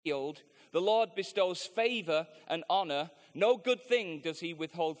healed. The Lord bestows favor and honor. No good thing does he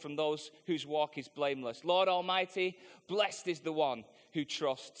withhold from those whose walk is blameless. Lord Almighty, blessed is the one who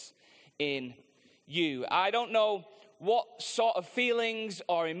trusts in you. I don't know what sort of feelings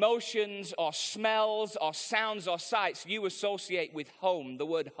or emotions or smells or sounds or sights you associate with home, the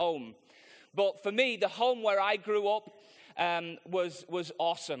word home. But for me, the home where I grew up was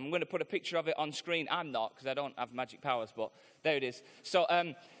awesome. I'm going to put a picture of it on screen. I'm not, because I don't have magic powers, but there it is. So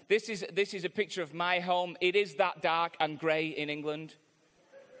this is a picture of my home. It is that dark and grey in England.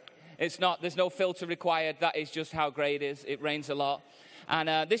 It's not, there's no filter required. That is just how grey it is. It rains a lot.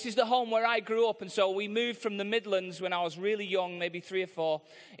 And this is the home where I grew up. And so we moved from the Midlands when I was really young, maybe 3 or 4.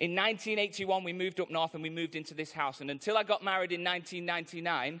 In 1981, we moved up north and we moved into this house. And until I got married in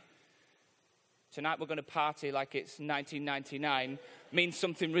 1999, tonight we're going to party like it's 1999, means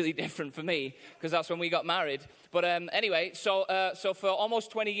something really different for me, because that's when we got married. But anyway, so for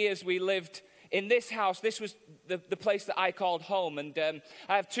almost 20 years we lived in this house. This was the place that I called home. And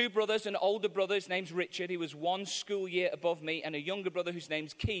I have 2 brothers, an older brother, his name's Richard, he was 1 school year above me, and a younger brother whose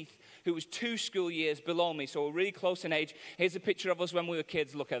name's Keith, who was 2 school years below me. So we're really close in age. Here's a picture of us when we were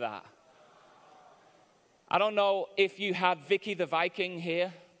kids. Look at that. I don't know if you had Vicky the Viking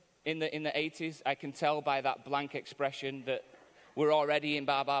here in the 80s. I can tell by that blank expression that we're already in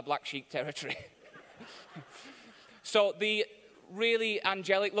Baa Black Sheep territory. So the really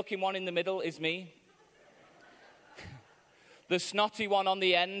angelic looking one in the middle is me. The snotty one on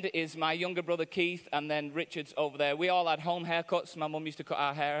the end is my younger brother Keith, and then Richard's over there. We all had home haircuts. My mum used to cut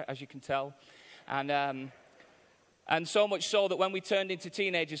our hair, as you can tell. And so much so that when we turned into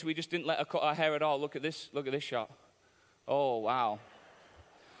teenagers, we just didn't let her cut our hair at all. Look at this shot. Oh, wow.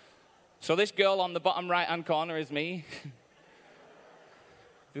 So this girl on the bottom right-hand corner is me,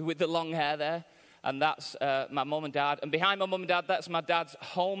 with the long hair there. And that's my mum and dad. And behind my mum and dad, that's my dad's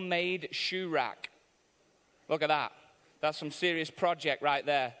homemade shoe rack. Look at that. That's some serious project right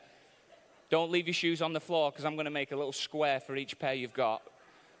there. Don't leave your shoes on the floor, because I'm going to make a little square for each pair you've got.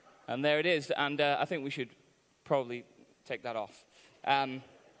 And there it is. And I think we should probably take that off.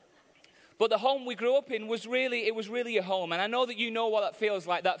 But the home we grew up in was really a home. And I know that you know what that feels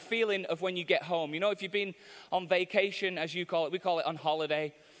like, that feeling of when you get home. You know, if you've been on vacation, as you call it, we call it on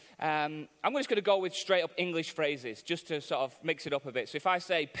holiday. I'm just going to go with straight up English phrases, just to sort of mix it up a bit. So if I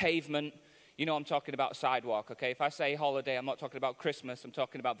say pavement, you know I'm talking about sidewalk, okay? If I say holiday, I'm not talking about Christmas, I'm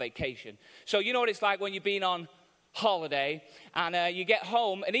talking about vacation. So you know what it's like when you've been on holiday and you get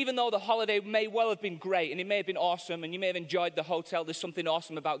home, and even though the holiday may well have been great and it may have been awesome and you may have enjoyed the hotel, there's something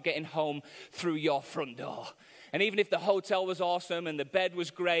awesome about getting home through your front door. And even if the hotel was awesome and the bed was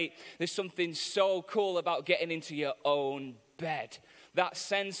great, there's something so cool about getting into your own bed. That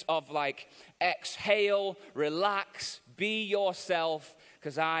sense of like, exhale, relax, be yourself,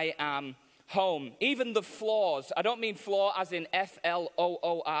 because I am home. Even the floors, I don't mean floor as in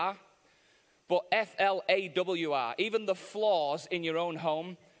F-L-O-O-R, but F-L-A-W-R. Even the floors in your own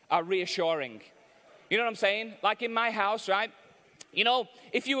home are reassuring. You know what I'm saying? Like in my house, right? You know,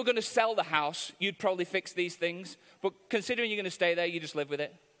 if you were going to sell the house, you'd probably fix these things. But considering you're going to stay there, you just live with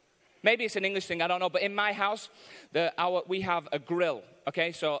it. Maybe it's an English thing, I don't know. But in my house, we have a grill,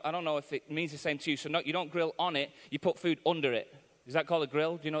 okay? So I don't know if it means the same to you. So you don't grill on it, you put food under it. Is that called a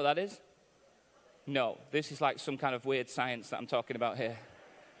grill? Do you know what that is? No, this is like some kind of weird science that I'm talking about here.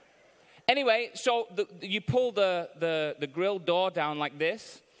 Anyway, so you pull the grill door down like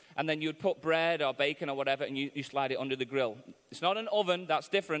this, and then you'd put bread or bacon or whatever, and you slide it under the grill. It's not an oven, that's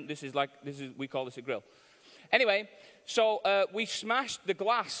different. We call this a grill. Anyway, so we smashed the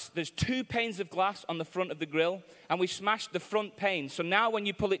glass. There's 2 panes of glass on the front of the grill, and we smashed the front pane. So now when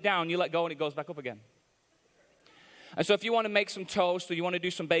you pull it down, you let go and it goes back up again. And so if you want to make some toast or you want to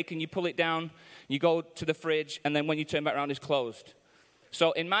do some bacon, you pull it down, you go to the fridge, and then when you turn back around, it's closed.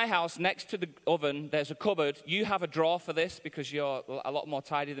 So in my house, next to the oven, there's a cupboard. You have a drawer for this because you're a lot more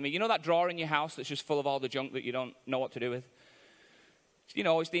tidy than me. You know that drawer in your house that's just full of all the junk that you don't know what to do with? You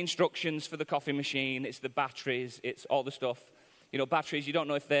know, it's the instructions for the coffee machine, it's the batteries, it's all the stuff. You know, batteries, you don't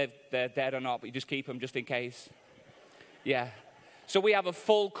know if they're dead or not, but you just keep them just in case. Yeah. So we have a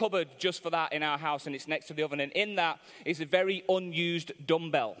full cupboard just for that in our house, and it's next to the oven. And in that is a very unused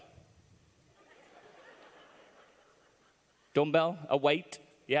dumbbell. Dumbbell, a weight,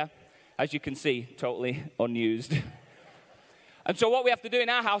 yeah? As you can see, totally unused. And so what we have to do in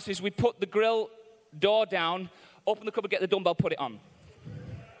our house is we put the grill door down, open the cupboard, get the dumbbell, put it on.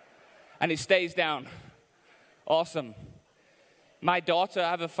 And it stays down. Awesome. My daughter, I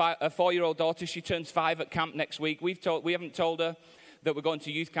have a 4-year-old daughter. She turns 5 at camp next week. We haven't told her that we're going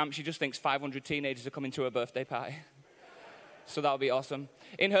to youth camp. She just thinks 500 teenagers are coming to her birthday party. So that'll be awesome.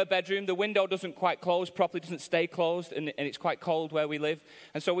 In her bedroom, the window doesn't quite close properly, doesn't stay closed, and it's quite cold where we live.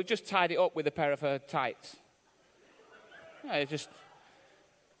 And so we've just tied it up with a pair of her tights. Yeah,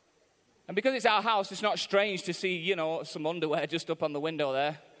 and because it's our house, it's not strange to see, some underwear just up on the window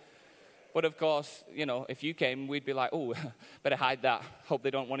there. But of course, if you came, we'd be like, oh, better hide that. Hope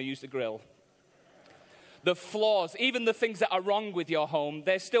they don't want to use the grill. The flaws, even the things that are wrong with your home,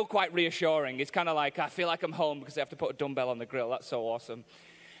 they're still quite reassuring. It's kind of like, I feel like I'm home because I have to put a dumbbell on the grill. That's so awesome.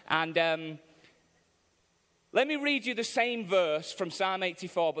 And let me read you the same verse from Psalm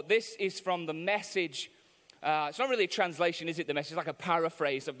 84, but this is from the Message. It's not really a translation, is it, the Message? It's like a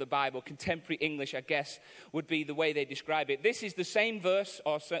paraphrase of the Bible. Contemporary English, I guess, would be the way they describe it. This is the same verse,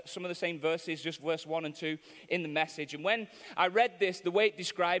 or some of the same verses, just verse 1 and 2 in the Message. And when I read this, the way it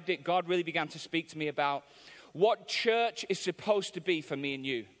described it, God really began to speak to me about what church is supposed to be for me and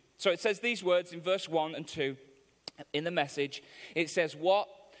you. So it says these words in verse 1 and 2 in the Message. It says,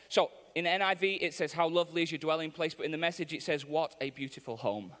 so in NIV, it says, how lovely is your dwelling place, but in the Message, it says, what a beautiful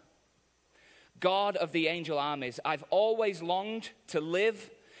home. God of the angel armies, I've always longed to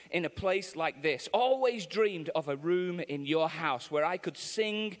live in a place like this, always dreamed of a room in your house where I could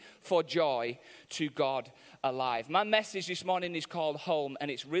sing for joy to God alive. My message this morning is called Home,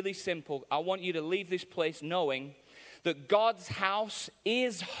 and it's really simple. I want you to leave this place knowing that God's house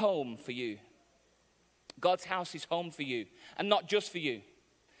is home for you. God's house is home for you, and not just for you.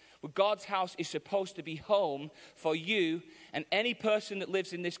 But God's house is supposed to be home for you, and any person that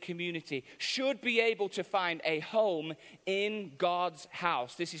lives in this community should be able to find a home in God's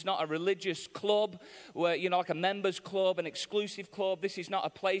house. This is not a religious club where, like a members club, an exclusive club. This is not a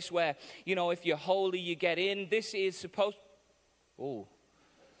place where, if you're holy, you get in. This is supposed... Oh,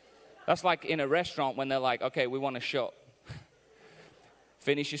 that's like in a restaurant when they're like, okay, we want a shot.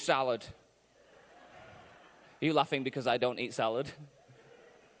 Finish your salad. Are you laughing because I don't eat salad?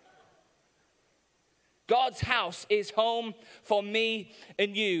 God's house is home for me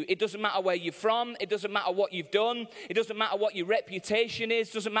and you. It doesn't matter where you're from. It doesn't matter what you've done. It doesn't matter what your reputation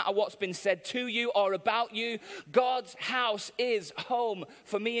is. It doesn't matter what's been said to you or about you. God's house is home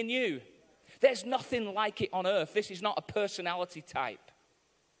for me and you. There's nothing like it on earth. This is not a personality type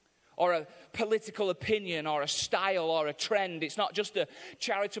or a political opinion or a style or a trend. It's not just a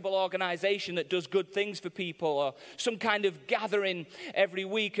charitable organization that does good things for people or some kind of gathering every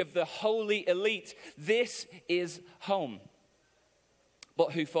week of the holy elite. This is home.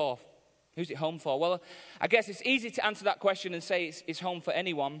 But who for? Who's it home for? Well, I guess it's easy to answer that question and say it's home for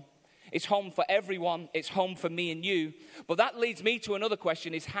anyone. It's home for everyone. It's home for me and you. But that leads me to another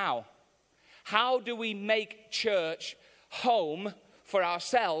question, is how? How do we make church home for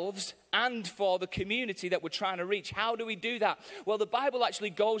ourselves and for the community that we're trying to reach? How do we do that? Well, the Bible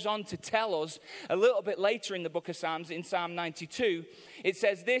actually goes on to tell us a little bit later in the book of Psalms, in Psalm 92. It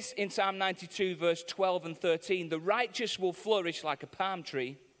says this in Psalm 92, verse 12 and 13. The righteous will flourish like a palm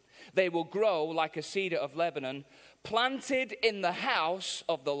tree. They will grow like a cedar of Lebanon. Planted in the house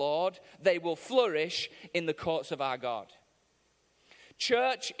of the Lord, they will flourish in the courts of our God.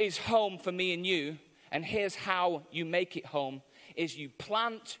 Church is home for me and you, and here's how you make it home. Is you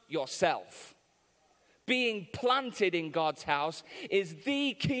plant yourself. Being planted in God's house is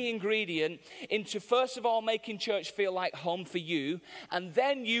the key ingredient into, first of all, making church feel like home for you, and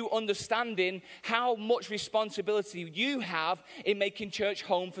then you understanding how much responsibility you have in making church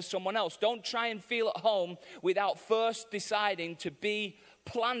home for someone else. Don't try and feel at home without first deciding to be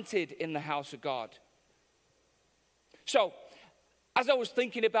planted in the house of God. So, as I was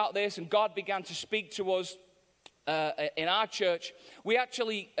thinking about this and God began to speak to us, in our church, we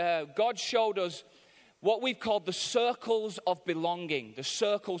actually, God showed us what we've called the circles of belonging. The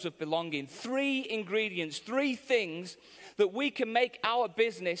circles of belonging. 3 ingredients, 3 things that we can make our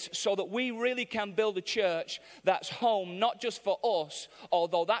business so that we really can build a church that's home, not just for us,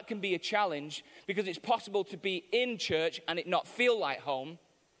 although that can be a challenge because it's possible to be in church and it not feel like home.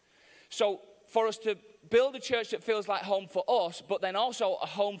 So for us to build a church that feels like home for us, but then also a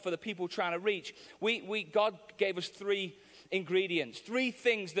home for the people trying to reach, God gave us 3 ingredients, 3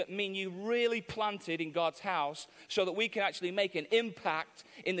 things that mean you really planted in God's house so that we can actually make an impact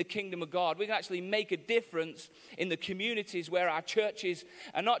in the kingdom of God. We can actually make a difference in the communities where our churches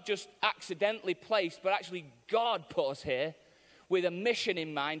are not just accidentally placed, but actually God put us here with a mission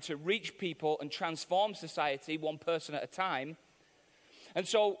in mind to reach people and transform society one person at a time. And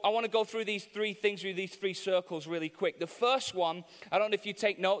so I want to go through these 3 things, through these 3 circles really quick. The first one, I don't know if you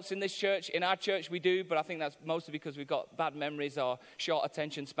take notes in this church. In our church we do, but I think that's mostly because we've got bad memories or short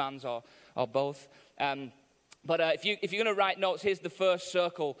attention spans or both. But if you're going to write notes, here's the first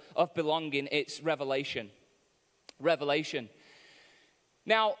circle of belonging. It's revelation. Revelation.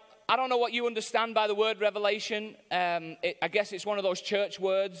 Now, I don't know what you understand by the word revelation. I guess it's one of those church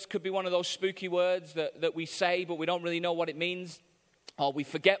words, could be one of those spooky words that we say, but we don't really know what it means, or we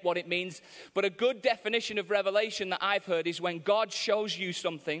forget what it means. But a good definition of revelation that I've heard is when God shows you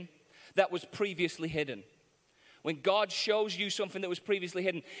something that was previously hidden. When God shows you something that was previously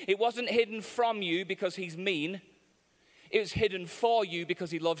hidden. It wasn't hidden from you because he's mean. It was hidden for you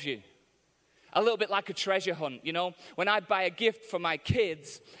because he loves you. A little bit like a treasure hunt, you know. When I buy a gift for my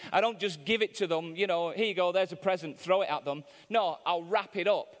kids, I don't just give it to them, you know, here you go, there's a present, throw it at them. No, I'll wrap it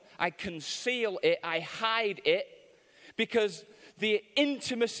up. I conceal it, I hide it, because the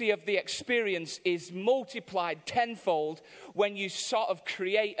intimacy of the experience is multiplied tenfold when you sort of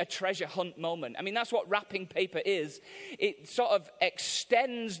create a treasure hunt moment. I mean, that's what wrapping paper is. It sort of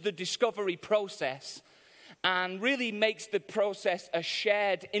extends the discovery process and really makes the process a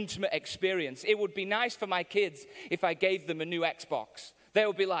shared, intimate experience. It would be nice for my kids if I gave them a new Xbox. They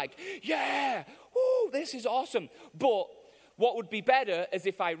would be like, yeah, woo, this is awesome. But what would be better is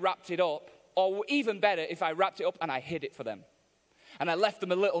if I wrapped it up, or even better, if I wrapped it up and I hid it for them. And I left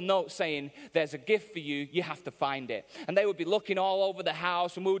them a little note saying, there's a gift for you, you have to find it. And they would be looking all over the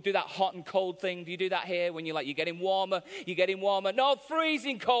house, and we would do that hot and cold thing. Do you do that here when you're getting warmer? No,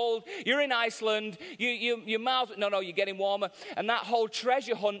 freezing cold. You're in Iceland. You're miles. No, you're getting warmer. And that whole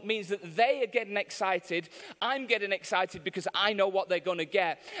treasure hunt means that they are getting excited. I'm getting excited because I know what they're going to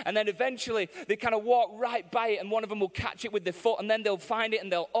get. And then eventually they kind of walk right by it, and one of them will catch it with their foot, and then they'll find it,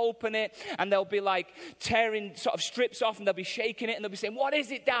 and they'll open it, and they'll be like tearing sort of strips off, and they'll be shaking it, and they'll be saying, what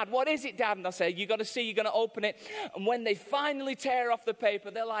is it, Dad? What is it, Dad? And I'll say, you got to see, you're going to open it. And when they finally tear off the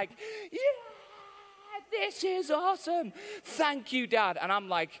paper, they're like, yeah, this is awesome. Thank you, Dad. And I'm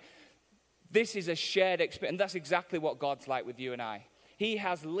like, this is a shared experience. And that's exactly what God's like with you and I. He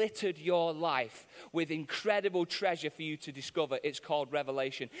has littered your life with incredible treasure for you to discover. It's called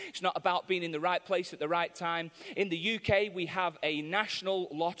revelation. It's not about being in the right place at the right time. In the UK, we have a national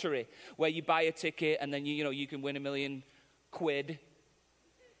lottery where you buy a ticket and then you can win £1 million.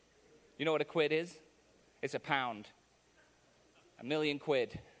 You know what a quid is? It's £1. £1 million.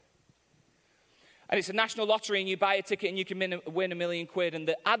 And it's a national lottery, and you buy a ticket and you can win £1 million. And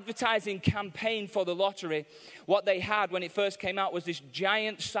the advertising campaign for the lottery, what they had when it first came out was this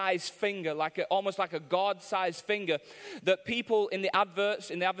giant-sized finger, almost like a God-sized finger, that people in the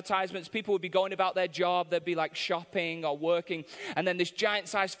adverts, in the advertisements, people would be going about their job, they'd be like shopping or working, and then this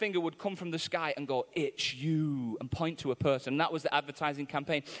giant-sized finger would come from the sky and go, it's you, and point to a person. And that was the advertising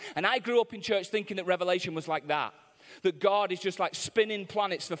campaign. And I grew up in church thinking that Revelation was like that. That God is just like spinning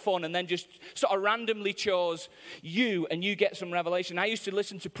planets for fun and then just sort of randomly chose you and you get some revelation. I used to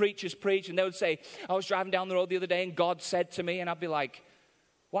listen to preachers preach, and they would say, I was driving down the road the other day and God said to me, and I'd be like,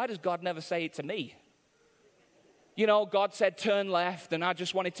 why does God never say it to me? You know, God said turn left, and I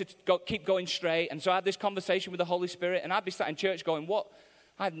just wanted to keep going straight. And so I had this conversation with the Holy Spirit, and I'd be sat in church going, what?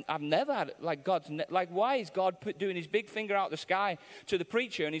 I've never had, why is God doing his big finger out the sky to the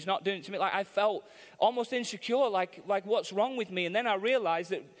preacher and he's not doing it to me? I felt almost insecure, like what's wrong with me? And then I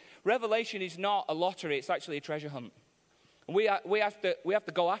realized that revelation is not a lottery, it's actually a treasure hunt. We have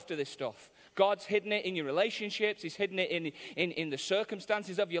to go after this stuff. God's hidden it in your relationships. He's hidden it in the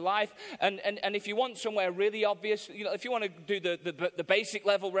circumstances of your life. And if you want somewhere really obvious, if you want to do the basic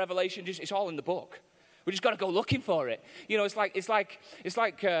level revelation, it's all in the book. We just got to go looking for it. It's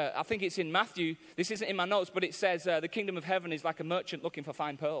like I think it's in Matthew. This isn't in my notes, but it says the kingdom of heaven is like a merchant looking for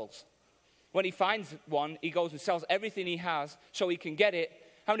fine pearls. When he finds one, he goes and sells everything he has so he can get it.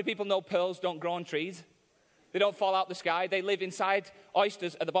 How many people know pearls don't grow on trees? They don't fall out the sky. They live inside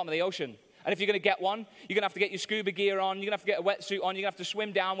oysters at the bottom of the ocean. And if you're going to get one, you're going to have to get your scuba gear on. You're going to have to get a wetsuit on. You're going to have to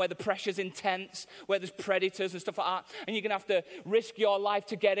swim down where the pressure's intense, where there's predators and stuff like that. And you're going to have to risk your life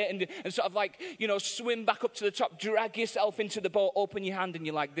to get it and sort of swim back up to the top, drag yourself into the boat, open your hand, and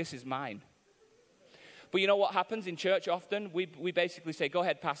you're like, this is mine. But you know what happens in church often? We basically say, go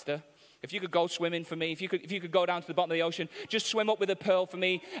ahead, Pastor. If you could go swimming for me, if you could go down to the bottom of the ocean, just swim up with a pearl for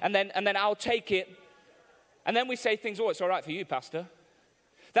me, and then I'll take it. And then we say things, oh, it's all right for you, Pastor.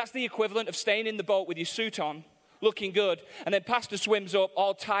 That's the equivalent of staying in the boat with your suit on, looking good, and then Pastor swims up,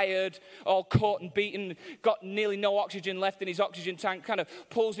 all tired, all caught and beaten, got nearly no oxygen left in his oxygen tank, kind of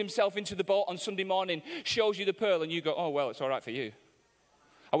pulls himself into the boat on Sunday morning, shows you the pearl, and you go, oh, well, it's all right for you.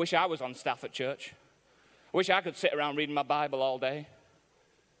 I wish I was on staff at church. I wish I could sit around reading my Bible all day.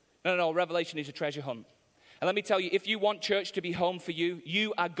 No, Revelation is a treasure hunt. And let me tell you, if you want church to be home for you,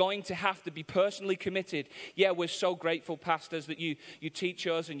 you are going to have to be personally committed. Yeah, we're so grateful, pastors, that you teach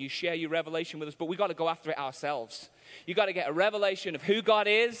us and you share your revelation with us, but we've got to go after it ourselves. You've got to get a revelation of who God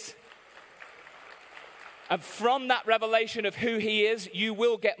is And from that revelation of who he is, you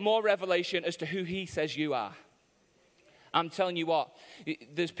will get more revelation as to who he says you are. I'm telling you what,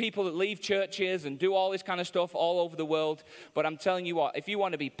 there's people that leave churches and do all this kind of stuff all over the world. But I'm telling you what, if you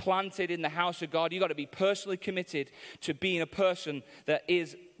want to be planted in the house of God, you've got to be personally committed to being a person that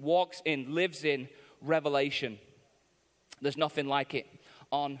walks in, lives in revelation. There's nothing like it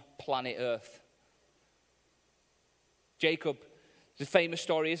on planet Earth. Jacob, the famous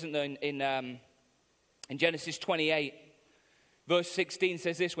story, isn't there, in Genesis 28. Verse 16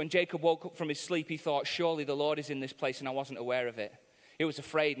 says this: when Jacob woke up from his sleep, he thought, surely the Lord is in this place, and I wasn't aware of it. He was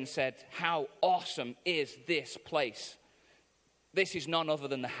afraid and said, how awesome is this place? This is none other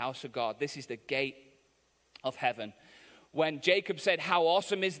than the house of God. This is the gate of heaven. When Jacob said, how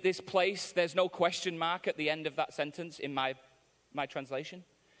awesome is this place, there's no question mark at the end of that sentence in my translation,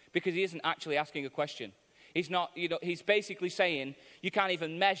 because he isn't actually asking a question. He's basically saying, you can't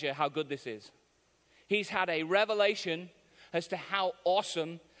even measure how good this is. He's had a revelation as to how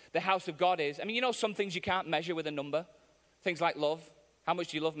awesome the house of God is. I mean, some things you can't measure with a number. Things like love. How much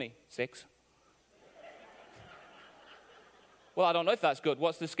do you love me? 6. Well, I don't know if that's good.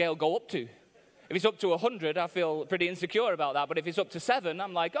 What's the scale go up to? If it's up to 100, I feel pretty insecure about that. But if it's up to 7,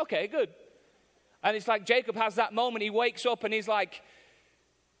 I'm like, okay, good. And it's like Jacob has that moment. He wakes up and he's like,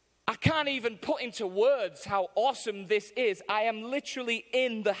 I can't even put into words how awesome this is. I am literally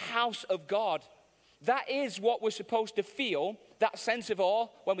in the house of God. That is what we're supposed to feel, that sense of awe,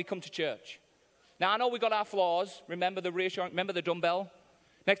 when we come to church. Now, I know we got our flaws. Remember the reassurance, remember the dumbbell.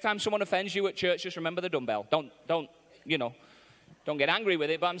 Next time someone offends you at church, just remember the dumbbell. Don't get angry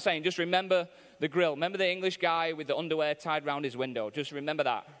with it, but I'm saying just remember the grill. Remember the English guy with the underwear tied around his window. Just remember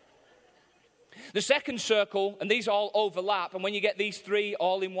that. The second circle, and these all overlap, and when you get these 3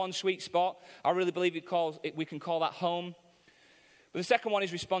 all in one sweet spot, I really believe we can call that home. But the second one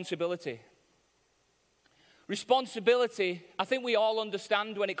is responsibility. Responsibility, I think we all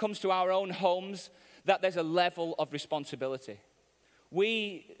understand when it comes to our own homes that there's a level of responsibility.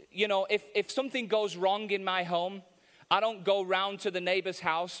 If something goes wrong in my home, I don't go round to the neighbor's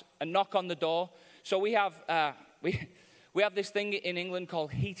house and knock on the door. So we have this thing in England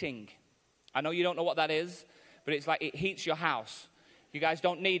called heating. I know you don't know what that is, but it's like it heats your house. You guys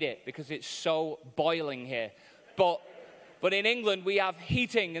don't need it because it's so boiling here. But in England, we have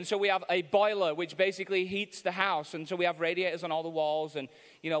heating, and so we have a boiler, which basically heats the house. And so we have radiators on all the walls, and,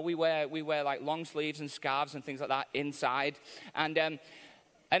 we wear like long sleeves and scarves and things like that inside. And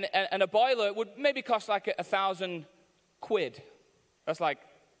a boiler would maybe cost like £1,000. That's like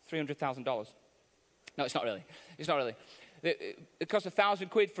 $300,000. No, it's not really. It's not really. It costs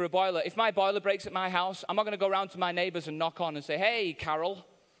 £1,000 for a boiler. If my boiler breaks at my house, I'm not going to go around to my neighbors and knock on and say, hey, Carol,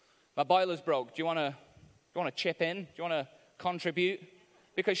 my boiler's broke. Do you want to chip in? Do you want to contribute?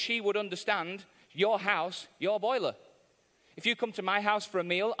 Because she would understand your house, your boiler. If you come to my house for a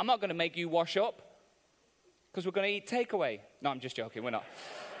meal, I'm not going to make you wash up because we're going to eat takeaway. No, I'm just joking. We're not.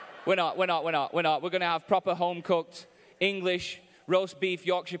 We're going to have proper home-cooked English roast beef,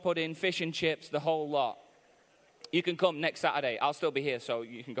 Yorkshire pudding, fish and chips, the whole lot. You can come next Saturday. I'll still be here, so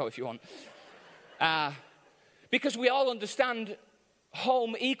you can go if you want. Because we all understand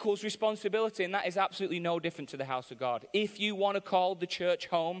home equals responsibility, and that is absolutely no different to the house of God. If you want to call the church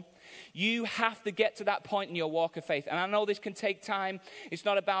home, you have to get to that point in your walk of faith. And I know this can take time. It's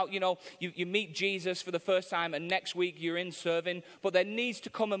not about, you meet Jesus for the first time and next week you're in serving. But there needs to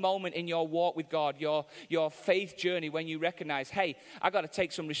come a moment in your walk with God, your faith journey, when you recognize, hey, I got to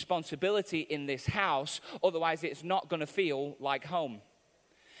take some responsibility in this house. Otherwise, it's not going to feel like home.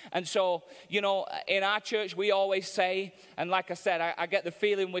 And so, in our church, we always say, and like I said, I get the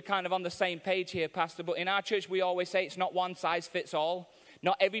feeling we're kind of on the same page here, Pastor, but in our church, we always say it's not one size fits all.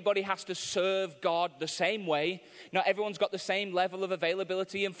 Not everybody has to serve God the same way. Not everyone's got the same level of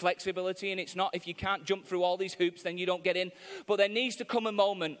availability and flexibility, and it's not if you can't jump through all these hoops, then you don't get in. But there needs to come a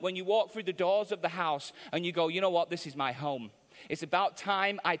moment when you walk through the doors of the house and you go, you know what, this is my home. It's about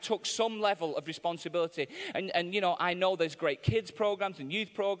time I took some level of responsibility. And I know there's great kids programs and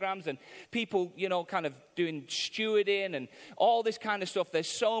youth programs and people, kind of doing stewarding and all this kind of stuff. There's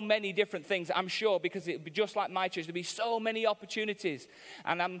so many different things, I'm sure, because it'd be just like my church. There'd be so many opportunities.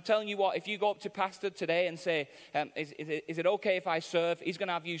 And I'm telling you what, if you go up to Pastor today and say, is it okay if I serve? He's going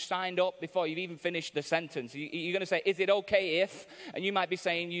to have you signed up before you've even finished the sentence. You're going to say, is it okay if? And you might be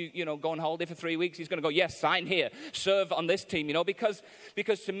saying, go on holiday for 3 weeks. He's going to go, yes, sign here. Serve on this team. Because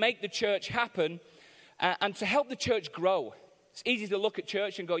to make the church happen and to help the church grow, it's easy to look at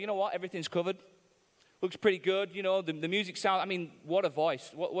church and go, you know what, everything's covered. Looks pretty good, the music sound. I mean, what a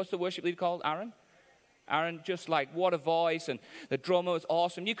voice. What's the worship leader called, Aaron? Aaron, just like, what a voice, and the drummer was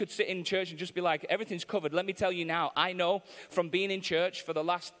awesome. You could sit in church and just be like, everything's covered. Let me tell you now, I know from being in church for the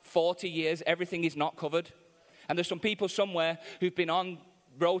last 40 years, everything is not covered. And there's some people somewhere who've been on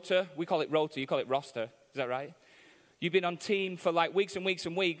rota. We call it rota, you call it roster. Is that right? You've been on team for like weeks and weeks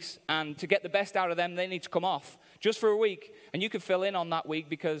and weeks, and to get the best out of them, they need to come off just for a week. And you can fill in on that week,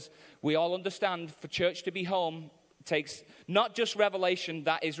 because we all understand for church to be home, takes not just revelation,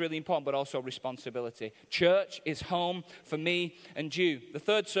 that is really important, but also responsibility. Church is home for me and you. The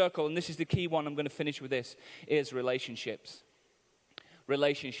third circle, and this is the key one, I'm going to finish with this, is relationships.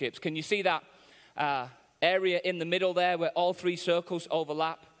 Relationships. Can you see that area in the middle there where all three circles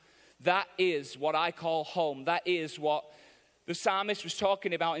overlap? That is what I call home. That is what the psalmist was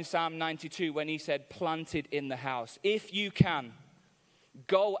talking about in Psalm 92 when he said, planted in the house. If you can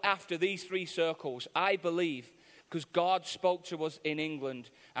go after these three circles, I believe, because God spoke to us in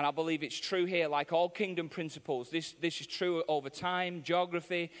England, and I believe it's true here, like all kingdom principles. This is true over time,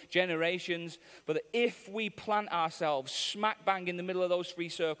 geography, generations. But if we plant ourselves smack bang in the middle of those three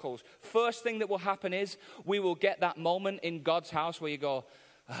circles, first thing that will happen is we will get that moment in God's house where you go,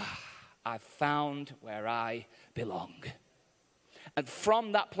 I've found where I belong. And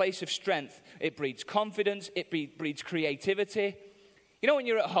from that place of strength, it breeds confidence, it breeds creativity. You know, when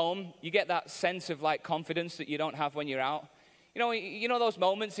you're at home, you get that sense of like confidence that you don't have when you're out. You know those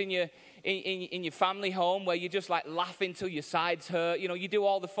moments in your family home where you just like laughing till your sides hurt. You know, you do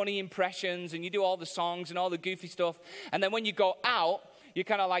all the funny impressions and you do all the songs and all the goofy stuff. And then when you go out, you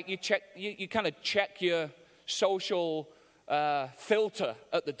kind of like you kind of check your social filter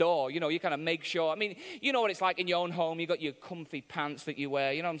at the door. You know, you kind of make sure. I mean, you know what it's like in your own home. You got your comfy pants that you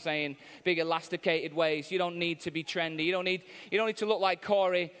wear. You know what I'm saying? Big elasticated waist. You don't need to be trendy. You don't need to look like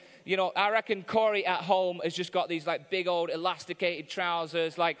Corey. You know, I reckon Corey at home has just got these like big old elasticated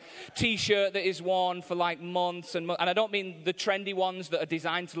trousers, like t-shirt that is worn for like months and I don't mean the trendy ones that are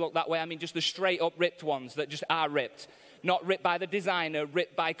designed to look that way. I mean just the straight up ripped ones that just are ripped, not ripped by the designer,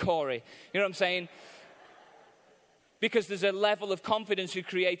 ripped by Corey. You know what I'm saying? Because there's a level of confidence and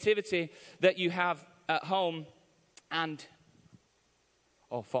creativity that you have at home. And,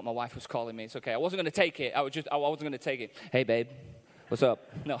 I thought my wife was calling me. It's okay. I wasn't going to take it. I wasn't going to take it. Hey, babe, what's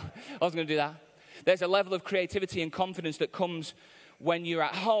up? No, I wasn't going to do that. There's a level of creativity and confidence that comes when you're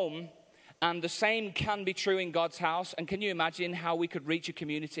at home. And the same can be true in God's house. And can you imagine how we could reach a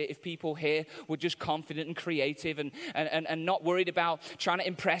community if people here were just confident and creative and not worried about trying to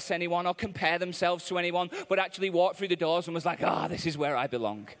impress anyone or compare themselves to anyone, but actually walked through the doors and was like, this is where I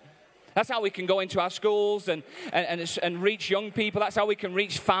belong. That's how we can go into our schools and reach young people. That's how we can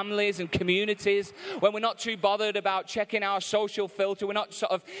reach families and communities when we're not too bothered about checking our social filter. We're not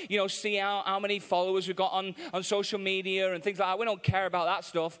sort of, see how many followers we've got on social media and things like that. We don't care about that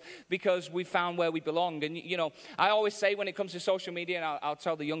stuff because we found where we belong. And, I always say when it comes to social media, and I'll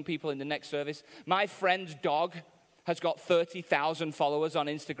tell the young people in the next service, my friend's dog has got 30,000 followers on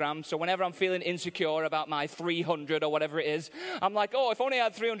Instagram. So whenever I'm feeling insecure about my 300 or whatever it is, I'm like, if only I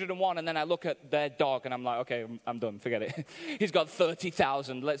had 301. And then I look at their dog and I'm like, okay, I'm done. Forget it. He's got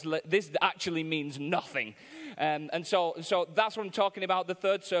 30,000. This actually means nothing. And so that's what I'm talking about. The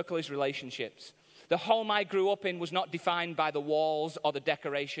third circle is relationships. The home I grew up in was not defined by the walls or the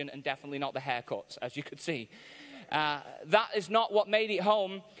decoration and definitely not the haircuts, as you could see. That is not what made it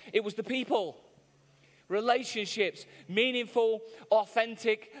home. It was the people. Relationships, meaningful,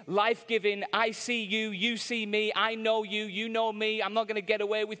 authentic, life-giving. I see you, you see me, I know you, you know me. I'm not going to get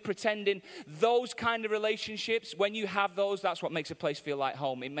away with pretending. Those kind of relationships, when you have those, that's what makes a place feel like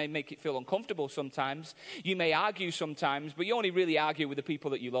home. It may make it feel uncomfortable sometimes. You may argue sometimes, but you only really argue with the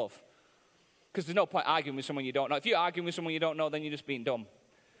people that you love. Because there's no point arguing with someone you don't know. If you're arguing with someone you don't know, then you're just being dumb.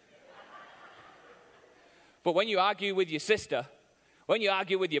 But when you argue with your sister, when you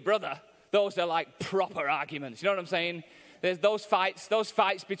argue with your brother, those are like proper arguments. You know what I'm saying? There's those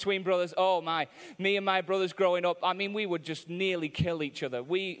fights between brothers. Oh my, me and my brothers growing up, I mean, we would just nearly kill each other.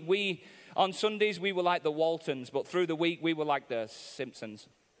 We on Sundays, we were like the Waltons, but through the week, we were like the Simpsons.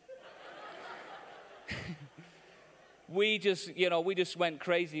 We just went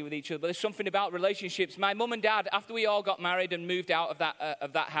crazy with each other. But there's something about relationships. My mum and dad, after we all got married and moved out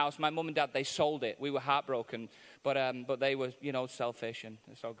of that house, my mum and dad, they sold it. We were heartbroken, but they were, selfish, and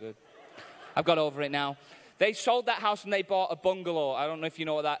it's all good. I've got over it now. They sold that house and they bought a bungalow. I don't know if you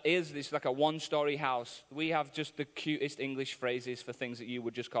know what that is. It's like a one-story house. We have just the cutest English phrases for things that you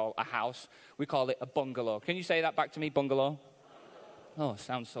would just call a house. We call it a bungalow. Can you say that back to me, bungalow? Oh, it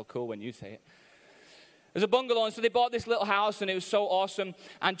sounds so cool when you say it. There's a bungalow, and so they bought this little house, and it was so awesome.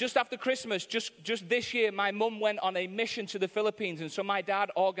 And just after Christmas, just this year, my mum went on a mission to the Philippines, and so my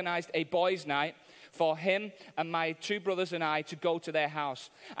dad organized a boys' night for him and my two brothers and I to go to their house.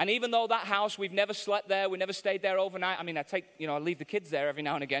 And even though that house, we've never slept there, we never stayed there overnight. I mean, I leave the kids there every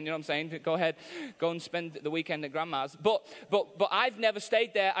now and again, you know what I'm saying? Go ahead, go and spend the weekend at grandma's. But I've never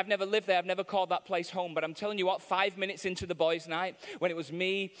stayed there, I've never lived there, I've never called that place home. But I'm telling you what, 5 minutes into the boys' night, when it was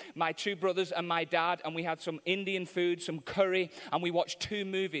me, my two brothers and my dad, and we had some Indian food, some curry, and we watched 2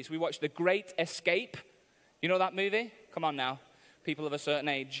 movies. We watched The Great Escape. You know that movie? Come on now, people of a certain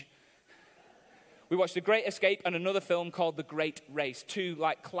age. We watched The Great Escape and another film called The Great Race. 2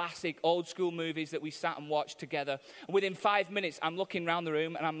 like classic old school movies that we sat and watched together. And within 5 minutes, I'm looking around the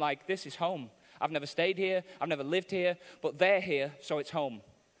room and I'm like, this is home. I've never stayed here. I've never lived here. But they're here, so it's home.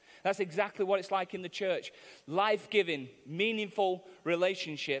 That's exactly what it's like in the church. Life-giving, meaningful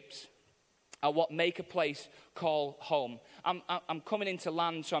relationships are what make a place called home. I'm coming into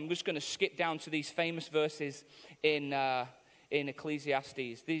land, so I'm just going to skip down to these famous verses in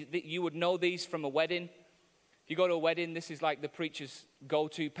Ecclesiastes. You would know these from a wedding. If you go to a wedding, this is like the preacher's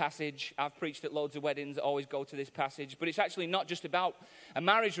go-to passage. I've preached at loads of weddings, always go to this passage. But it's actually not just about a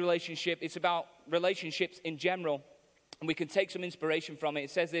marriage relationship. It's about relationships in general. And we can take some inspiration from it. It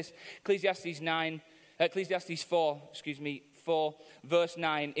says this, Ecclesiastes 4, verse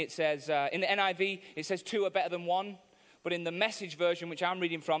 9. It says, in the NIV, it says 2 are better than 1. But in the Message version, which I'm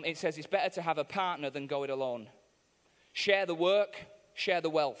reading from, it says it's better to have a partner than go it alone. Share the work, share the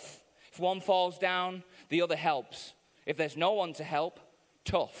wealth. If one falls down, the other helps. If there's no one to help,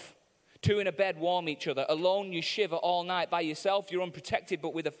 tough. 2 in a bed warm each other. Alone, you shiver all night. By yourself, you're unprotected.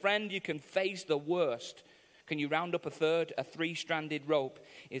 But with a friend, you can face the worst. Can you round up a third? A 3-stranded rope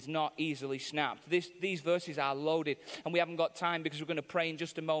is not easily snapped. These verses are loaded. And we haven't got time because we're going to pray in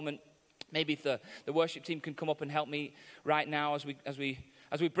just a moment. Maybe if the worship team can come up and help me right now as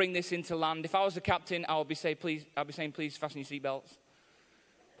we bring this into land. If I was the captain, I'll be saying, please fasten your seatbelts.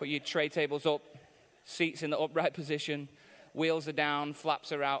 Put your tray tables up, seats in the upright position, wheels are down,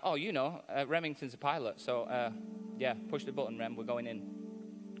 flaps are out. Oh, Remington's a pilot, so push the button, Rem, we're going in.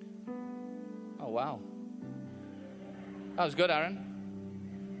 Oh, wow. That was good,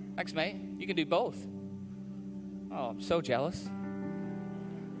 Aaron. Thanks, mate. You can do both. Oh, I'm so jealous.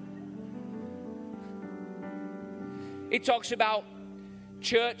 It talks about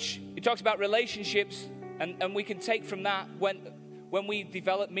church, it talks about relationships, and we can take from that when we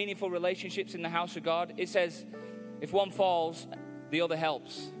develop meaningful relationships in the house of God. It says, if one falls, the other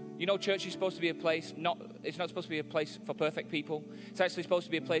helps. You know, church is supposed to be a place, it's not supposed to be a place for perfect people. It's actually supposed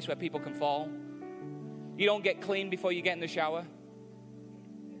to be a place where people can fall. You don't get clean before you get in the shower.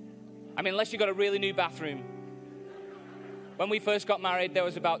 I mean, unless you've got a really new bathroom. When we first got married, there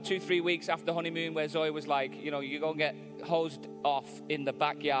was about 2-3 weeks after the honeymoon where Zoe was like, you go and get hosed off in the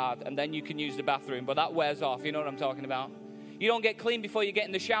backyard and then you can use the bathroom. But that wears off, you know what I'm talking about? You don't get clean before you get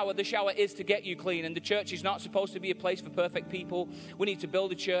in the shower. The shower is to get you clean. And the church is not supposed to be a place for perfect people. We need to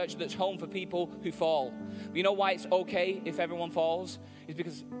build a church that's home for people who fall. But you know why it's okay if everyone falls? It's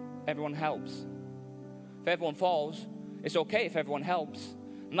because everyone helps. If everyone falls, it's okay if everyone helps.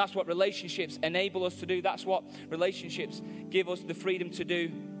 And that's what relationships enable us to do. That's what relationships give us the freedom to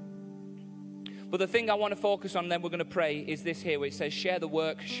do. But the thing I want to focus on, then we're going to pray, is this here, where it says, share the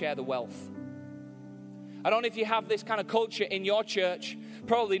work, share the wealth. I don't know if you have this kind of culture in your church.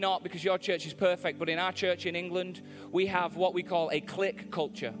 Probably not, because your church is perfect. But in our church in England, we have what we call a clique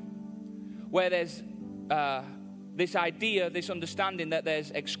culture, where there's this idea, this understanding that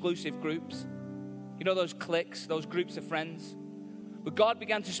there's exclusive groups. You know, those cliques, those groups of friends. But God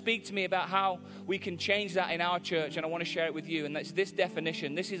began to speak to me about how we can change that in our church, and I want to share it with you. And that's this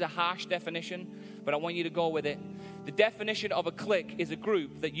definition. This is a harsh definition, but I want you to go with it. The definition of a clique is a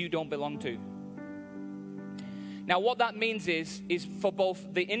group that you don't belong to. Now, what that means is for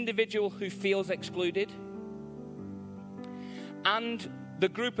both the individual who feels excluded and the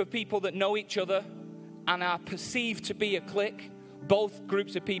group of people that know each other and are perceived to be a clique, both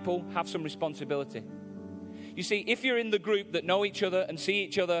groups of people have some responsibility. You see, if you're in the group that know each other and see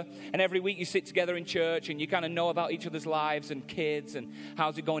each other, and every week you sit together in church and you kind of know about each other's lives and kids and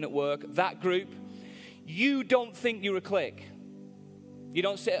how's it going at work, that group, you don't think you're a clique. You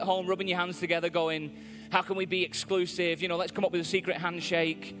don't sit at home rubbing your hands together going, how can we be exclusive? Let's come up with a secret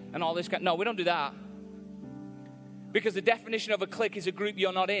handshake and all this kind. No, we don't do that. Because the definition of a clique is a group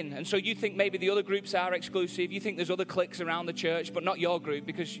you're not in. And so you think maybe the other groups are exclusive. You think there's other cliques around the church, but not your group,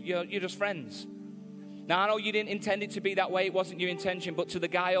 because you're just friends. Now, I know you didn't intend it to be that way. It wasn't your intention. But to the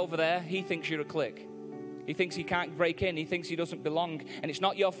guy over there, he thinks you're a clique. He thinks he can't break in. He thinks he doesn't belong. And it's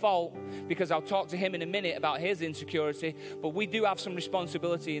not your fault, because I'll talk to him in a minute about his insecurity. But we do have some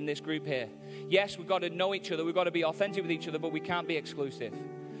responsibility in this group here. Yes, we've got to know each other. We've got to be authentic with each other, but we can't be exclusive.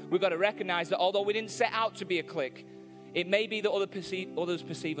 We've got to recognize that although we didn't set out to be a clique, it may be that others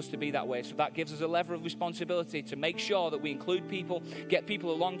perceive us to be that way. So that gives us a level of responsibility to make sure that we include people, get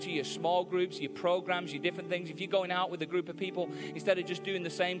people along to your small groups, your programs, your different things. If you're going out with a group of people, instead of just doing the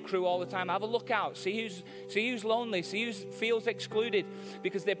same crew all the time, have a look out. See who's lonely. See who feels excluded.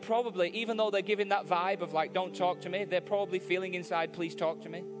 Because they're probably, even though they're giving that vibe of like, don't talk to me, they're probably feeling inside, please talk to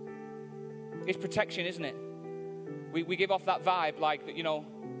me. It's protection, isn't it? We give off that vibe like,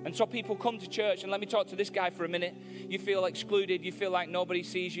 and so people come to church, and let me talk to this guy for a minute. You feel excluded. You feel like nobody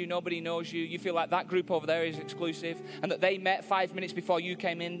sees you, nobody knows you. You feel like that group over there is exclusive, and that they met 5 minutes before you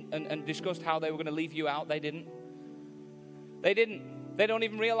came in and discussed how they were going to leave you out. They didn't. They don't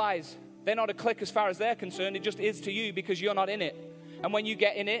even realize. They're not a clique as far as they're concerned. It just is to you because you're not in it. And when you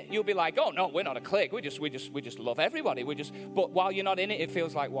get in it, you'll be like, oh, no, we're not a clique. We just love everybody. But while you're not in it, it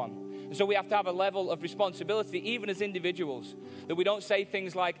feels like one. And so we have to have a level of responsibility, even as individuals, that we don't say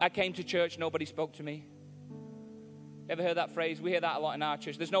things like, I came to church, nobody spoke to me. Ever heard that phrase? We hear that a lot in our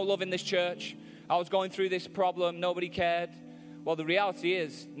church. There's no love in this church. I was going through this problem. Nobody cared. Well, the reality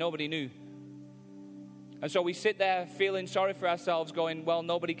is nobody knew. And so we sit there feeling sorry for ourselves, going, well,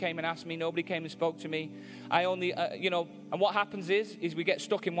 nobody came and asked me. Nobody came and spoke to me. I only, and what happens is we get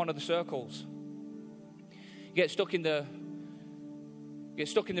stuck in one of the circles. You get stuck in the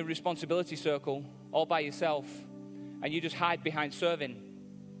responsibility circle all by yourself, and you just hide behind serving.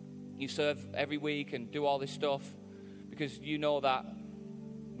 You serve every week and do all this stuff because you know that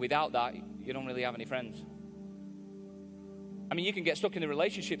without that, you don't really have any friends. I mean, you can get stuck in the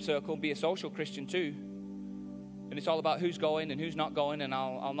relationship circle and be a social Christian too. And it's all about who's going and who's not going, and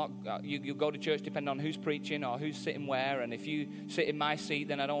you go to church depending on who's preaching or who's sitting where, and if you sit in my seat,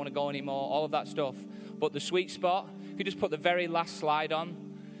 then I don't want to go anymore, all of that stuff. But the sweet spot, if you just put the very last slide on,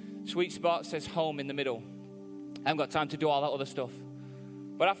 sweet spot says home in the middle. I haven't got time to do all that other stuff.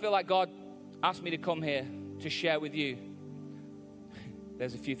 But I feel like God asked me to come here to share with you.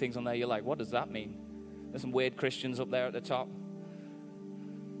 There's a few things on there you're like, what does that mean? There's some weird Christians up there at the top.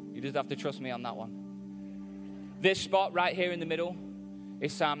 You just have to trust me on that one. This spot right here in the middle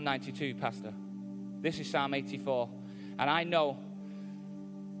is Psalm 92, Pastor. This is Psalm 84. And I know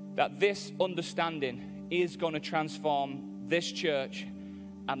that this understanding is going to transform this church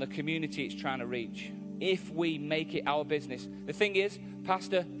and the community it's trying to reach if we make it our business. The thing is,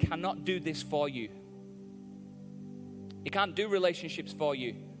 Pastor cannot do this for you. He can't do relationships for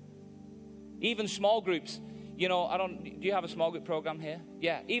you. Even small groups. Do you have a small group program here?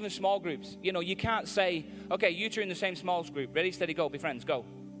 Yeah, even small groups. You can't say, okay, you two in the same small group. Ready, steady, go. Be friends. Go.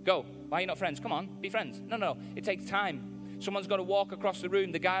 Why are you not friends? Come on, be friends. No. It takes time. Someone's got to walk across the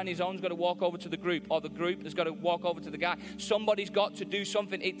room. The guy on his own's got to walk over to the group, or the group has got to walk over to the guy. Somebody's got to do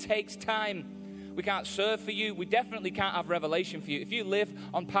something. It takes time. We can't serve for you. We definitely can't have revelation for you. If you live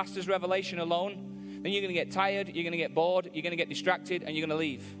on pastor's revelation alone, then you're going to get tired, you're going to get bored, you're going to get distracted, and you're going to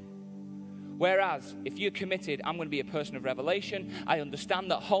leave. Whereas, if you're committed, I'm going to be a person of revelation. I understand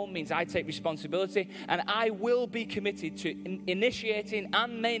that home means I take responsibility, and I will be committed to initiating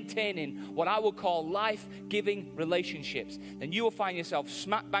and maintaining what I will call life-giving relationships. Then you will find yourself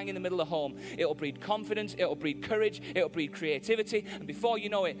smack bang in the middle of home. It will breed confidence, it will breed courage, it will breed creativity, and before you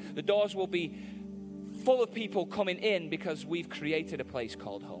know it, the doors will be full of people coming in because we've created a place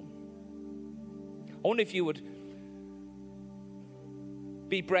called home. I wonder if you would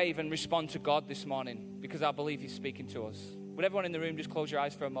be brave and respond to God this morning, because I believe He's speaking to us. Would everyone in the room just close your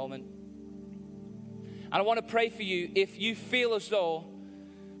eyes for a moment? And I want to pray for you if you feel as though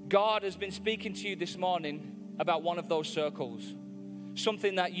God has been speaking to you this morning about one of those circles.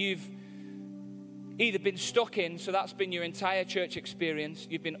 Something that you've either been stuck in, so that's been your entire church experience.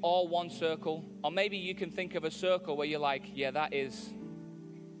 You've been all one circle. Or maybe you can think of a circle where you're like, yeah, that is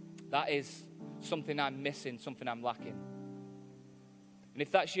something I'm missing, something I'm lacking. And if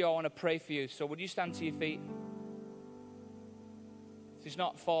that's you, I want to pray for you. So would you stand to your feet? This is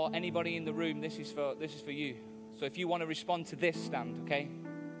not for anybody in the room. This is for you. So if you want to respond to this, stand, okay?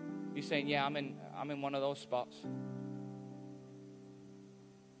 You're saying, yeah, I'm in one of those spots.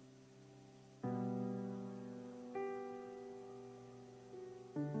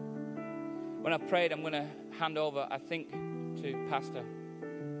 When I've prayed, I'm going to hand over, I think, to Pastor.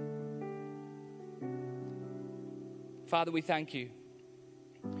 Father, we thank you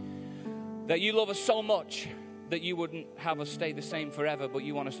that you love us so much that you wouldn't have us stay the same forever, but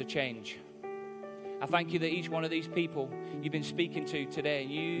you want us to change. I thank you that each one of these people you've been speaking to today,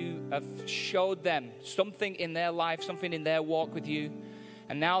 you have showed them something in their life, something in their walk with you,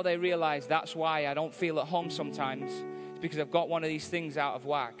 and now they realize that's why I don't feel at home sometimes. It's because I've got one of these things out of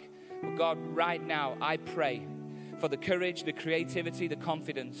whack. But God, right now, I pray for the courage, the creativity, the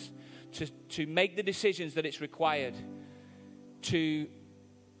confidence to make the decisions that it's required to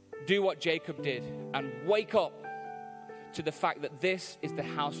do what Jacob did and wake up to the fact that this is the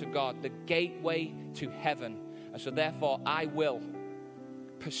house of God, the gateway to heaven. And so therefore, I will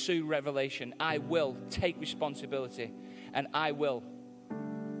pursue revelation. I will take responsibility. And I will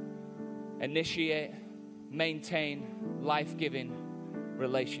initiate, maintain life-giving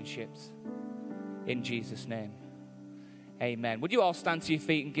relationships. In Jesus' name. Amen. Would you all stand to your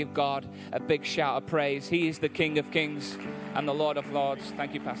feet and give God a big shout of praise? He is the King of Kings and the Lord of Lords.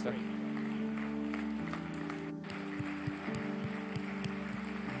 Thank you, Pastor.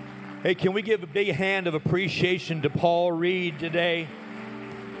 Hey, can we give a big hand of appreciation to Paul Reed today?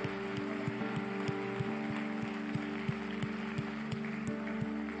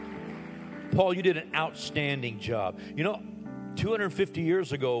 Paul, you did an outstanding job. You know, 250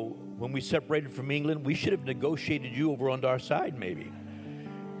 years ago, when we separated from England, we should have negotiated you over onto our side, maybe.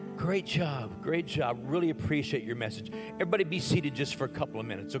 Great job. Great job. Really appreciate your message. Everybody be seated just for a couple of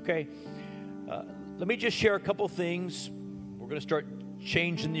minutes, okay? Let me just share a couple things. We're going to start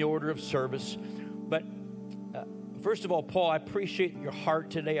changing the order of service. But first of all, Paul, I appreciate your heart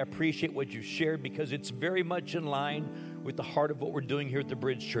today. I appreciate what you shared because it's very much in line with the heart of what we're doing here at the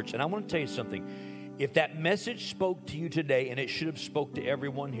Bridge Church. And I want to tell you something. If that message spoke to you today, and it should have spoke to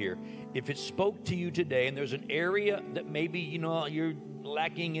everyone here, if it spoke to you today and there's an area that maybe, you're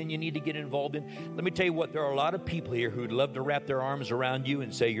lacking and you need to get involved in, let me tell you what, there are a lot of people here who'd love to wrap their arms around you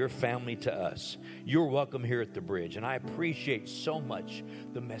and say, you're family to us. You're welcome here at the Bridge. And I appreciate so much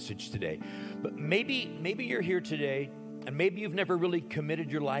the message today. But maybe you're here today, and maybe you've never really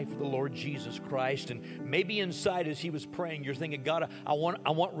committed your life to the Lord Jesus Christ. And maybe inside as he was praying, you're thinking, God, I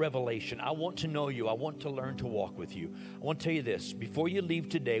want revelation. I want to know you. I want to learn to walk with you. I want to tell you this. Before you leave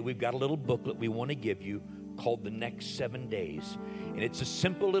today, we've got a little booklet we want to give you called The Next 7 Days. And it's a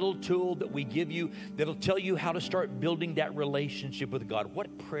simple little tool that we give you that'll tell you how to start building that relationship with God,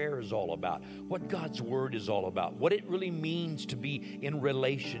 what prayer is all about, what God's Word is all about, what it really means to be in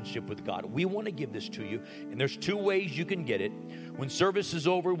relationship with God. We want to give this to you, and there's 2 ways you can get it. When service is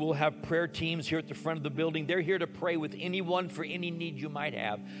over, we'll have prayer teams here at the front of the building. They're here to pray with anyone for any need you might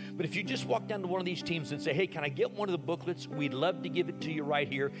have. But if you just walk down to one of these teams and say, hey, can I get one of the booklets? We'd love to give it to you right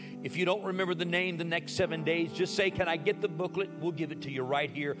here. If you don't remember the name, The Next 7 Days, just say, can I get the booklet? We'll give it to you right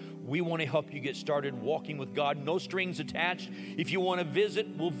here. We want to help you get started walking with God. No strings attached. If you want to visit,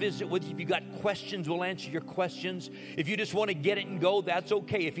 we'll visit with you. If you got questions, we'll answer your questions. If you just want to get it and go, that's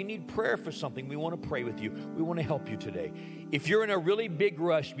okay. If you need prayer for something, we want to pray with you. We want to help you today. If you're in a really big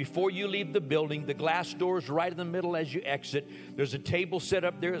rush, before you leave the building, the glass door's right in the middle as you exit. There's a table set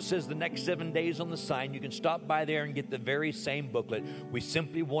up there that says The Next 7 Days on the sign. You can stop by there and get the very same booklet. We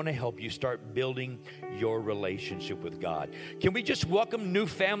simply want to help you start building your relationship with God. Can we just welcome new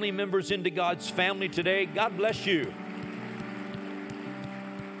family members into God's family today? God bless you.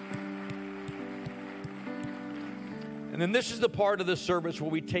 And then this is the part of the service where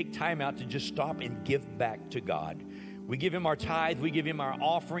we take time out to just stop and give back to God. We give him our tithe. We give him our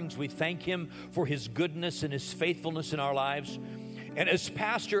offerings. We thank him for his goodness and his faithfulness in our lives. And as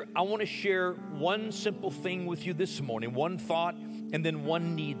pastor, I want to share one simple thing with you this morning, one thought, and then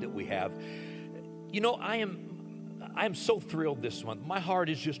one need that we have. You know, I am so thrilled this month. My heart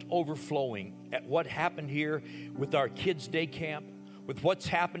is just overflowing at what happened here with our kids' day camp, with what's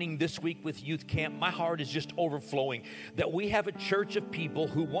happening this week with youth camp. My heart is just overflowing that we have a church of people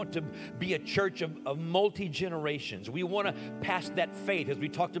who want to be a church of multi-generations. We want to pass that faith, as we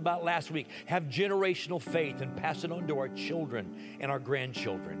talked about last week, have generational faith and pass it on to our children and our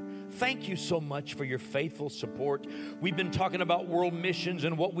grandchildren. Thank you so much for your faithful support. We've been talking about world missions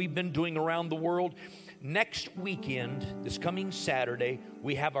and what we've been doing around the world. Next weekend, this coming Saturday,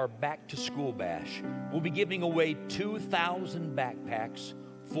 we have our Back to School Bash. We'll be giving away 2,000 backpacks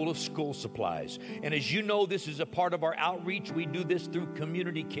full of school supplies. And as you know, this is a part of our outreach. We do this through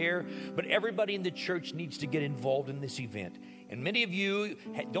community care, but everybody in the church needs to get involved in this event. And many of you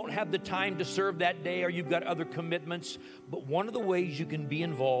don't have the time to serve that day, or you've got other commitments. But one of the ways you can be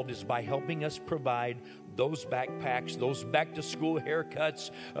involved is by helping us provide those backpacks, those back-to-school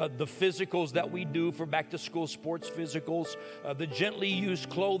haircuts, the physicals that we do for back-to-school sports physicals, the gently used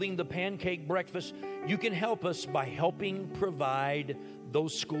clothing, the pancake breakfast. You can help us by helping provide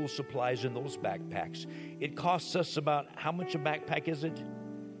those school supplies and those backpacks. It costs us about, how much a backpack is it?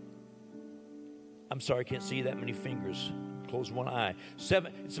 I'm sorry, I can't see that many fingers. Close one eye.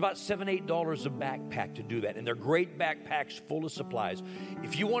 It's about $7-8 a backpack to do that. And they're great backpacks full of supplies.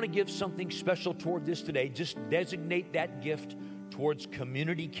 If you want to give something special toward this today, just designate that gift towards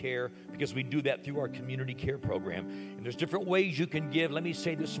community care, because we do that through our community care program. And there's different ways you can give. Let me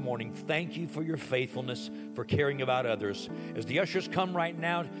say this morning, thank you for your faithfulness, for caring about others. As the ushers come right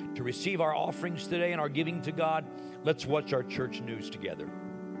now to receive our offerings today and our giving to God, let's watch our church news together.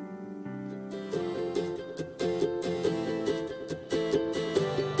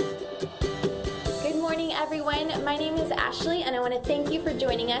 Everyone, my name is Ashley, and I want to thank you for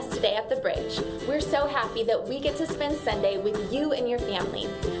joining us today at the Bridge. We're so happy that we get to spend Sunday with you and your family.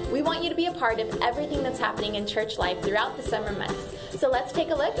 We want you to be a part of everything that's happening in church life throughout the summer months. So let's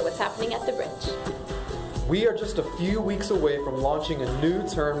take a look at what's happening at the Bridge. We are just a few weeks away from launching a new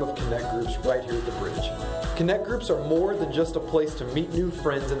term of Connect Groups right here at the Bridge. Connect Groups are more than just a place to meet new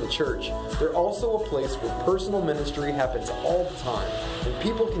friends in the church. They're also a place where personal ministry happens all the time, and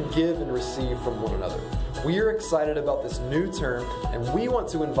people can give and receive from one another. We are excited about this new term, and we want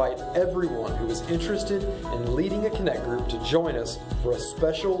to invite everyone who is interested in leading a Connect Group to join us for a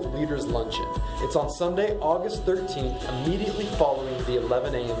special Leaders Luncheon. It's on Sunday, August 13th, immediately following the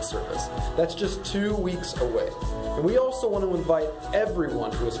 11 a.m. service. That's just 2 weeks away. And we also want to invite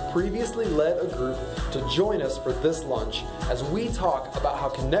everyone who has previously led a group to join us for this lunch as we talk about how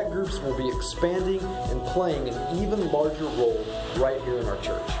Connect Groups will be expanding and playing an even larger role right here in our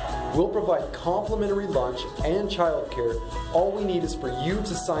church. We'll provide complimentary lunch and childcare. All we need is for you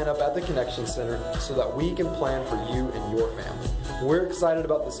to sign up at the Connection Center so that we can plan for you and your family. We're excited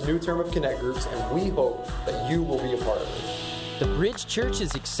about this new term of Connect Groups, and we hope that you will be a part of it. The Bridge Church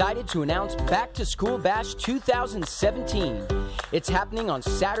is excited to announce Back to School Bash 2017. It's happening on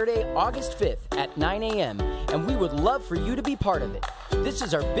Saturday, August 5th at 9 a.m., and we would love for you to be part of it. This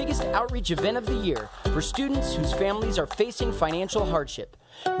is our biggest outreach event of the year for students whose families are facing financial hardship.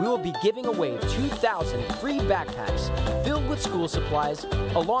 We will be giving away 2,000 free backpacks filled with school supplies,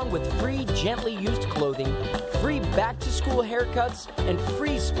 along with free gently used clothing, free back-to-school haircuts, and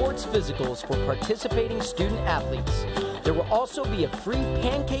free sports physicals for participating student athletes. There will also be a free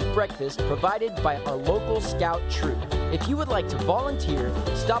pancake breakfast provided by our local scout troop. If you would like to volunteer,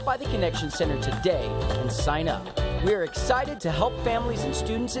 stop by the Connection Center today and sign up. We are excited to help families and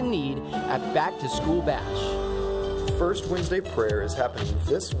students in need at Back to School Bash. First Wednesday prayer is happening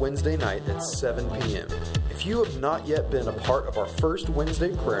this Wednesday night at 7 p.m. If you have not yet been a part of our First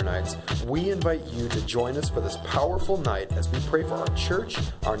Wednesday prayer nights, we invite you to join us for this powerful night as we pray for our church,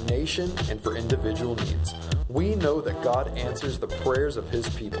 our nation, and for individual needs. We know that God answers the prayers of His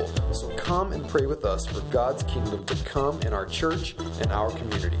people, so come and pray with us for God's kingdom to come in our church and our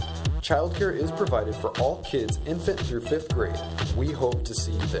community. Childcare is provided for all kids, infant through 5th grade. We hope to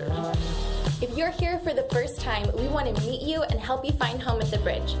see you there. If you're here for the first time, we want to meet you and help you find home at the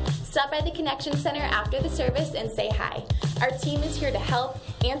Bridge. Stop by the Connection Center after the service and say hi. Our team is here to help,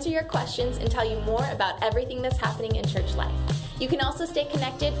 answer your questions, and tell you more about everything that's happening in church life. You can also stay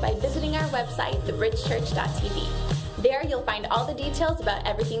connected by visiting our website, thebridgechurch.tv. There you'll find all the details about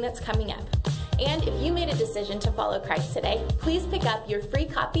everything that's coming up. And if you made a decision to follow Christ today, please pick up your free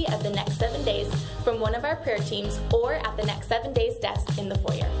copy of the Next 7 Days from one of our prayer teams or at the Next 7 Days desk in the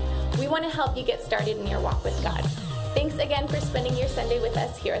foyer. We want to help you get started in your walk with God. Thanks again for spending your Sunday with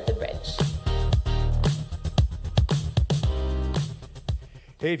us here at the Bridge.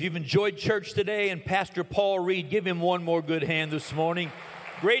 Hey, if you've enjoyed church today and Pastor Paul Reed, give him one more good hand this morning.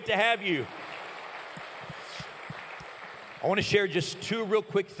 Great to have you. I want to share just 2 real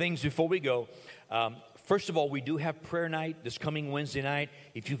quick things before we go. First of all, we do have prayer night this coming Wednesday night.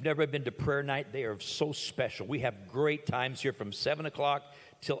 If you've never been to prayer night, they are so special. We have great times here from 7 o'clock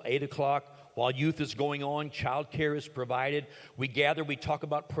till 8 o'clock. While youth is going on, childcare is provided. We gather, we talk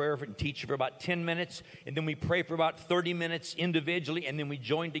about prayer and teach for about 10 minutes, and then we pray for about 30 minutes individually, and then we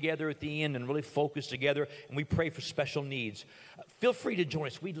join together at the end and really focus together, and we pray for special needs. Feel free to join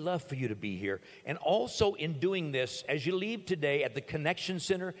us. We'd love for you to be here. And also in doing this, as you leave today at the Connection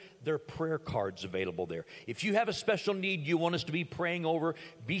Center, there are prayer cards available there. If you have a special need you want us to be praying over,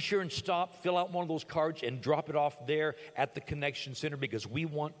 be sure and stop, fill out one of those cards, and drop it off there at the Connection Center because we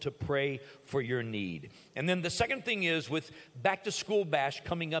want to pray for your need. And then the second thing is with Back to School Bash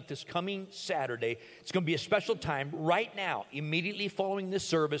coming up this coming Saturday, it's going to be a special time. Right now, immediately following this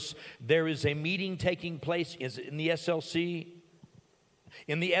service, there is a meeting taking place in the SLC.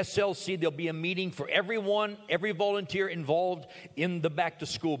 In the SLC, there'll be a meeting for everyone, every volunteer involved in the Back to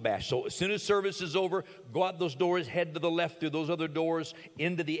School Bash. So as soon as service is over, go out those doors, head to the left through those other doors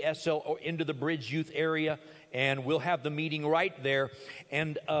into the SL or into the Bridge Youth area, and we'll have the meeting right there.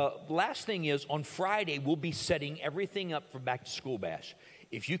 And last thing is, on Friday, we'll be setting everything up for Back to School Bash.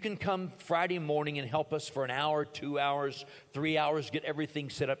 If you can come Friday morning and help us for an hour, 2 hours, 3 hours, get everything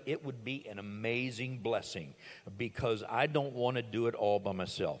set up, it would be an amazing blessing, because I don't want to do it all by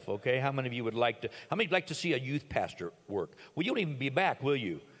myself, okay? How many of you would like to see a youth pastor work? Well, you won't even be back, will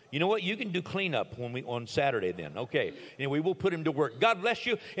you? You know what? You can do cleanup on Saturday then. Okay. And we will put him to work. God bless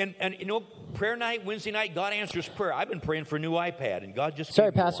you. And you know, prayer night, Wednesday night, God answers prayer. I've been praying for a new iPad, and God just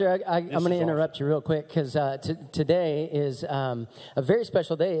Sorry, gave me Pastor, one. I'm going to interrupt you real quick, because today is a very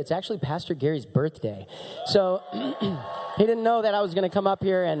special day. It's actually Pastor Gary's birthday. So he didn't know that I was going to come up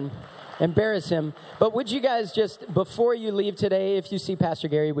here and embarrass him. But would you guys just, before you leave today, if you see Pastor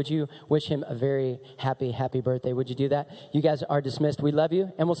Gary, would you wish him a very happy birthday? Would you do that? You guys are dismissed. We love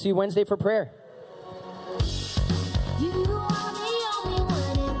you, and we'll see you Wednesday for prayer.